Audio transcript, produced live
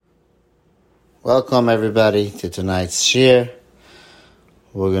Welcome everybody to tonight's shir.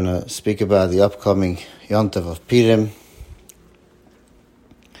 We're going to speak about the upcoming Yontav of Purim.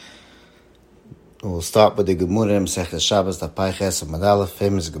 We'll start with the Gemara, Masechet Shabbos, the Peiches of Madala,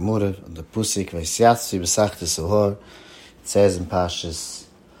 famous Gemara, the Pusik, Vaysiatzi, Besachtis Vort. It says in Pashas,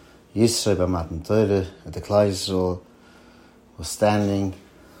 Yisrael b'Matan Torah, that the Klal Yisrael was standing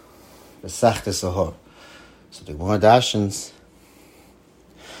Besachtis Vort. So the Gemara dashens,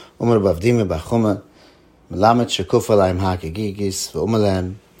 Umar b'avdime b'achuma, melamet shekuf alayim ha'kegigis,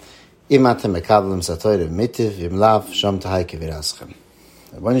 v'umalem, im atem mekablim satoyre mitiv, im lav, sham tahai keviraschem.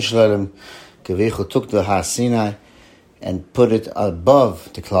 Rabban Yisraelim, Kevichu took the Har Sinai and put it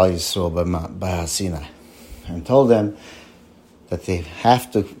above the Klal Yisrael by Har Sinai, and told them that they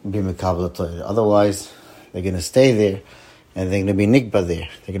have to be Mekabel Torah. Otherwise, they're going to stay there, and they're going to be nikba there.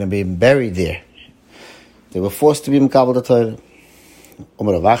 They're going to be buried there. They were forced to be Mekabel Torah.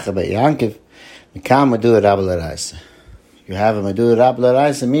 Umar Avacha Be'yankiv, Mekam Medu Rabbi L'Raisa. You have a Medu Rabbi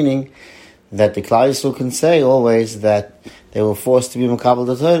L'Raisa, meaning that the Klal Yisrael can say always that they were forced to be Mekabel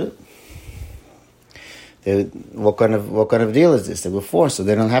Torah. What kind of deal is this? They were forced, so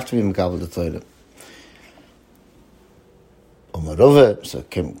they don't have to be Mekabel the Torah. So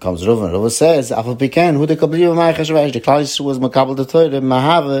comes Rova, and Rova says, Afal Piken, who the Kabli B'mai Cheshvayrish, the Klal Yisrael was Mekabel the Torah,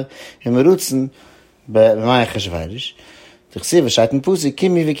 Mahava, Himerutzen, B'mai Cheshvayrish. T'chsiv, Shaitan Pusi,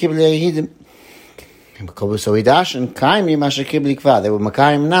 Kimi v'Kibli Yehidim. So he dash and Kaimi Masha Kibli Kva. They were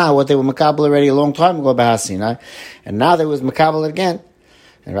Mekayim now, what they were Mekabel already a long time ago by Har Sinai, and now they was Mekabel again.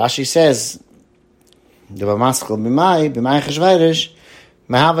 And Rashi says, the B'maskel B'mai Cheshvayrish,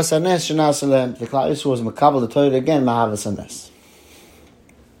 Mahavas Anes Shanasalem. The Klal Yisrael was Mekabel the Torah again, Mahavas Anes.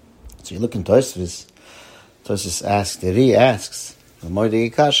 So you look in Tosfos. Tosfos asks, the Ri asks, the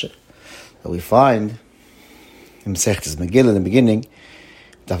Moedei Kasha, that we find in Masechtas Megillah in the beginning,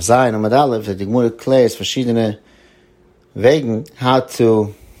 Daf Zayin Amud Aleph, that the Gemara declares verschiedene Wegen how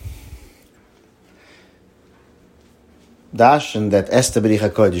to dashen that Esther B'rich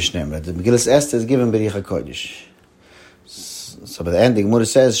HaKodesh name. The Megillah's Esther is given B'rich HaKodesh. So by the end, the Gemara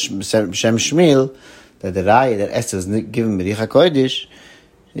says, Shem Shmuel, that the Raya that Esther is given B'rich HaKodesh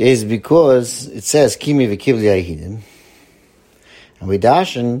is because it says, Kimi v'Kibli Yehidim. And we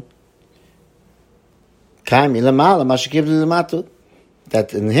dashen, Kaim ilamala, Masha Kibli Lamatu.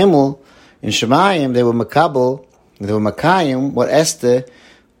 That in Himmel, in Shemayim, they were Makayim, what Esther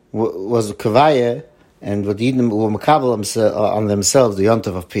was Kavaya, and what Yidden were Makabel on themselves, the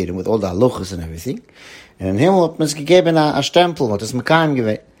Yontav of Purim, with all the haluchas and everything. And in Himmel, it was gegeben a stempel, what is Makayim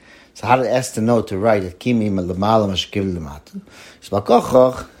given. So how did Esther know to write that Kimi Lamala Mashkiv Lamatu? It's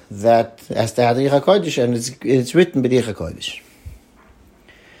Bakochoch that Esther had B'rich HaKodesh, and it's written B'rich HaKodesh.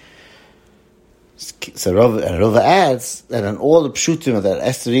 So Rova adds that on all the pshutim that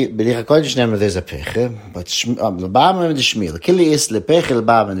Esther B'rich HaKodesh name there's a peche, but l'bam and the shmil, kili is lepeche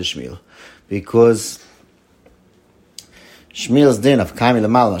l'bam and the shmil, because Shmil's din of Kaimi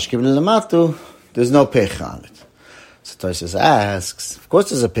Lamal Mashkiv Lamatu, there's no peche on it. So Tosfos asks, of course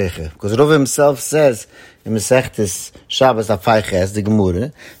there's a peche, because Rova himself says in Masechtas Shabbos Apayches, the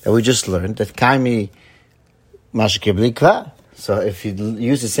Gemara, that we just learned that Kaimi Mashkiv Likva. So if you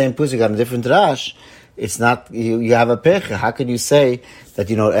use the same pusik on a different rash, it's not, you have a peche. How can you say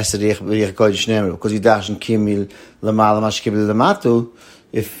that you know Esther B'rich HaKodesh name? Because you dash and Kimil Lamala Mashkiv Lamatu.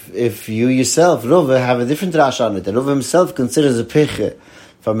 If you yourself, Rova, have a different rash on it, and Rova himself considers a peche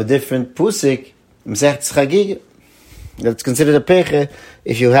from a different pusik, Masechtas Chagigah, that's considered a peche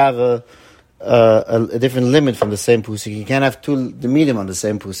if you have a different limit from the same pusik. You can't have the medium on the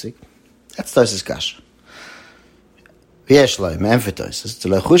same pusik. That's Tosfos Kasha. Yesh loy, emphasis. The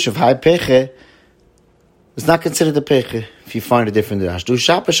lechush of high peche is not considered a peche if you find a different dash. Do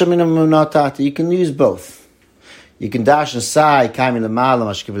shapa shaminam munatati. You can use both. You can dash and sai kaimi lemala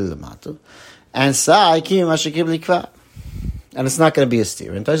mashkibli lematu, and sai kimi mashkibli kva, and it's not going to be a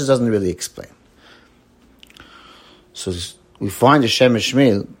steer. And Tosfos doesn't really explain. So we find the Shem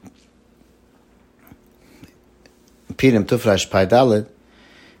Shmuel, Purim Tufrash Paidalid,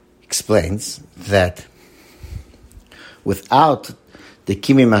 explains that without the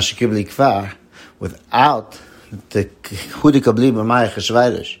Kimi Mashkibli Kvar, without the Hudi Kabli B'mai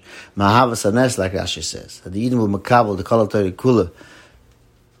Cheshvayrish, Mahavas Anes, like Rashi says, that the Yidden were Makabel, the Kol HaTorah Kula,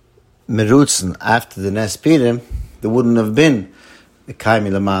 Merutzen, after the Nes Purim, there wouldn't have been the Kaimi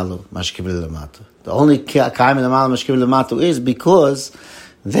Lamalu Mashkibli Lamatu. The only Kaimi Lamalu Mashkibli Lamatu is because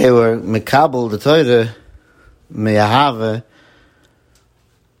they were Makabel, the Torah, Meyahava,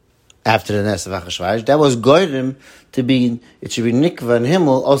 after the Nes of Achashvarosh. That was Goyrim to be, it should be Nikva and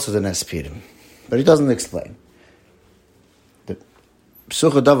Himmel, also the Nes Purim. But he doesn't explain.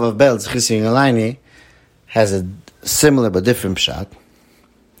 Psucha Dov of Bel, Tzchisi Yalaini, has a similar but different pshat.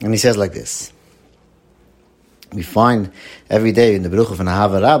 And he says like this. We find every day in the Beruch of an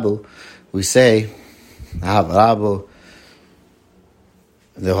Ahava Rabu, we say, Ahava Rabu,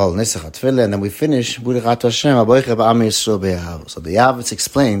 the whole Nisach HaTfilah, and then we finish, Burichat Hashem, Haboicha B'Am Yisrael Be'ahavu. So the Yavitz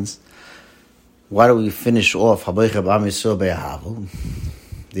explains, why do we finish off Haboicha B'Am Yisrael Be'ahavu?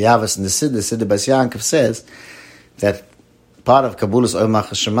 The Yavitz in the Siddur Bas Yankov says that part of Kabulus Oymach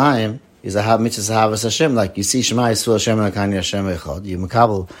HaShemayim is a mitzvah Havas Hashem, like you see Shema Yisrael Hashem Elokani Hashem Echad, you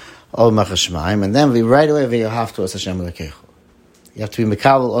Makabel Oymach HaShemayim, and then right away you have to as Hashem Elokecho. You have to be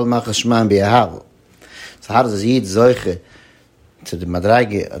Makabel Oymach HaShemayim Be'ahavu. So how does Yid Zoiche to the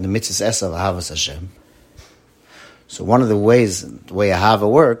Madrage and the mitzvah Esa of Havas Hashem? So one of the ways, the way Ahava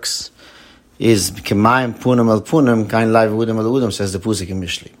works, is K'mayim Punam El Punam, Kain Lai V'udam El Udam, says the Pusik in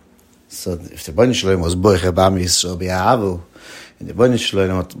Mishli. So if the Bnei Shalom was Boiche B'Am Yisrael Be'ahavu, and the Bnei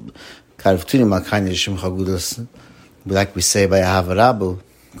Shalom was Karv Tunim Al Kain Yishim Chagudas, like we say by Ahava Rabu,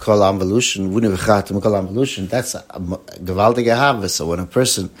 Kol Amvalushin, V'unim V'chatim Kol Amvalushin, that's a Gevaldig Ahava. So when a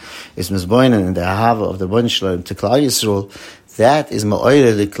person is Mizboinen in the Ahava of the Bnei Shalom to Klal Yisrael, that is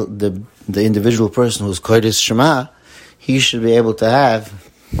Ma'oire, the individual person who's Kodesh Shema, he should be able to have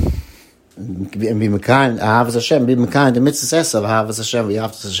and be Mekayim Ahavas Hashem, be Mekayim the mitzvah of Ahavas Hashem,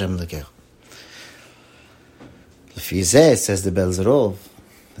 V'yavtas Hashem Lekech. Lefizeh says the Belzerov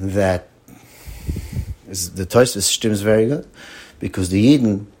that the Tosfos Shtim is very good because the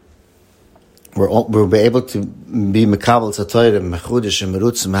Yidden were able to be Mekabel Tzatoyre, Mechudesh, and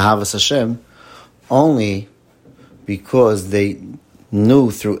Merutzim Ahavas Hashem only because they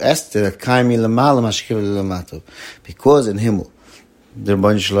knew through Esther that Kaimi Lamalam Hashkiv Lamato, because in Himmel the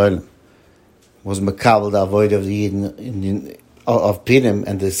Rebbeinu Shalom was Makabel the avoid of the Yidden of Pirim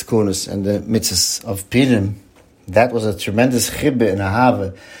and the Sekunas and the mitzvahs of Pirim. That was a tremendous chibbe in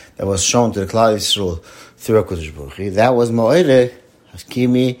Ahava that was shown to the Klal Yisrael through HaKadosh Baruch Hu. That was Mo'ere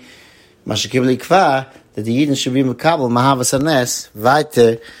Kimi Mashkiv Likva that the Yidden should be Makabel Mahavas Hanes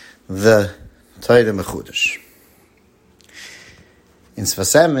weiter the Torah Mechudesh. In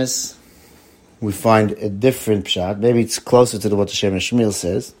Sfasemis, we find a different pshat. Maybe it's closer to what the Shem Shmuel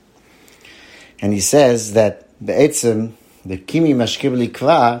says. And he says that the Eitzim, the Kimi Mashkib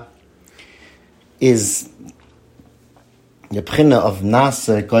Likva, is the Pchina of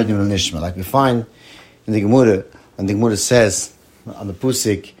Nasa Kodim Nishma. Like we find in the Gemara, when the Gemara says on the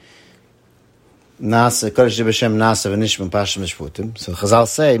Pusik, Nasa, Kodesh B'Shem Nasa V'Nishma Pashim Mishputim. So Chazal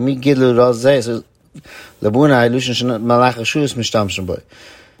say, Mi Gidlu Rozeh, so Labuna Ilushin Malach Hashus Mishtam Shamboy.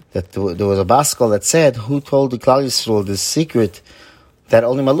 That there was a Baskal that said, who told the Klal Yisrael this secret that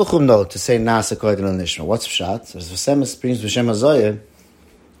only Maluchim know to say Nasa Kodim Nishma. What's Pshat? So V'Semes brings B'Shem HaZoyeh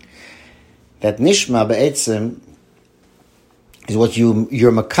that Nishma Be'etzim is what you're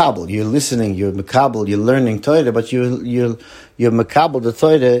makabel, you're listening, you're makabel, you're learning Torah, but you're makabel the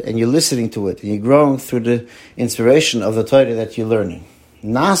Torah and you're listening to it, and you're growing through the inspiration of the Torah that you're learning.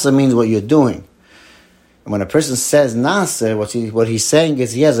 Nasa means what you're doing. And when a person says Nasa, what he's saying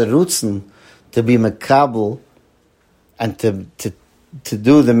is he has a rutzen to be makabel and to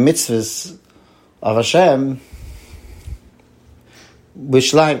do the mitzvahs of Hashem with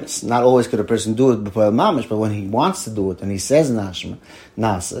shleimus. Not always could a person do it before mamish, but when he wants to do it and he says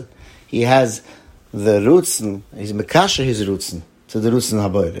Nasa, he has the rutzen, he's mekasher his rutzen to the rutzen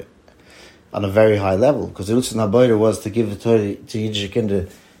haboyre on a very high level, because the rutzen haboyre was to give the Torah to Yiddish kinder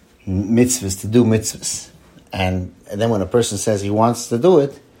mitzvahs, to do mitzvahs. And then when a person says he wants to do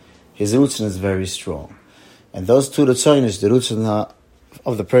it, his rutzen is very strong. And those two rutzonis, the rutzen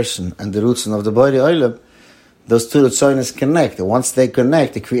of the person and the rutzen of the Borei Olam, those two rutzonis connect. And once they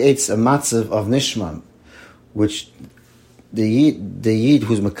connect, it creates a matzav of nishman, which the yid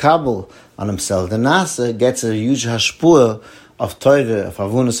who's makabel on himself, the nasa, gets a huge hashpur of Torah, of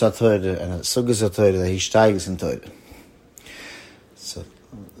avunus ha-Torah, and a sugas ha-Torah, that he steiges in Torah. So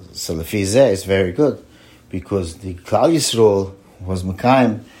lefizeh is very good, because the Klal Yisrael was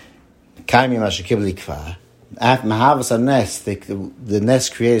Mekayim Mashakib Likva. At Mahavas HaNes, the Nes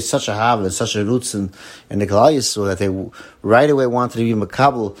created such a Hav and such a roots in the Klal Yisrael that they right away wanted to be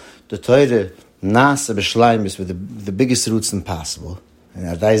Makabel, the Torah, Nasa B'Shleimus, with the biggest roots possible. And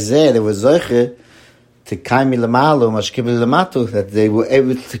at Isaiah, they were Zoche to Kaimi Lamalo, Mashakib Lamatu, that they were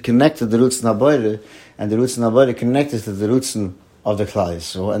able to connect to the roots in Aboyre, and the roots in Aboyre connected to the roots of the Klal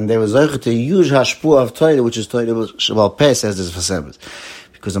Yisrael, and they were Zoche to a huge hashpur of Torah, which is Torah Shabbat Peh, says this V'Semes.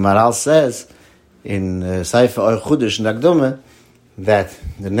 Because the Maral says in Seifer Or Chudesh and Akdome that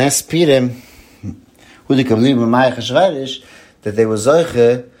the Nes Pirem, who they can live in Maya that they were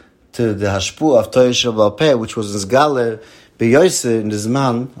Zoche to the hashpur of Torah Shabbat Peh, which was Zgale Beyoise in this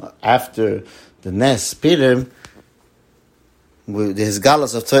man, after the Nes Pirim, with his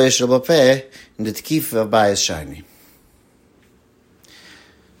galas of Torah Shabbat in the Tkifa of Bayis Shani.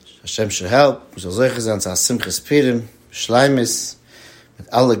 Hashem should help, we shall solche sein, zu Simchas Pirim, Schleimis, mit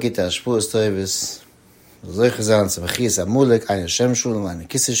alle Gitter Ashpuas Teubis, solche sein, zu Bechis Amulek, eine Hashem-Schule, eine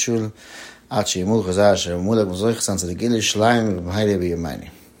Kisse-Schule, Achi Yemul Chazar, Hashem Amulek, solche sein, zu der Gili Schleim, und Heide B'Yemani.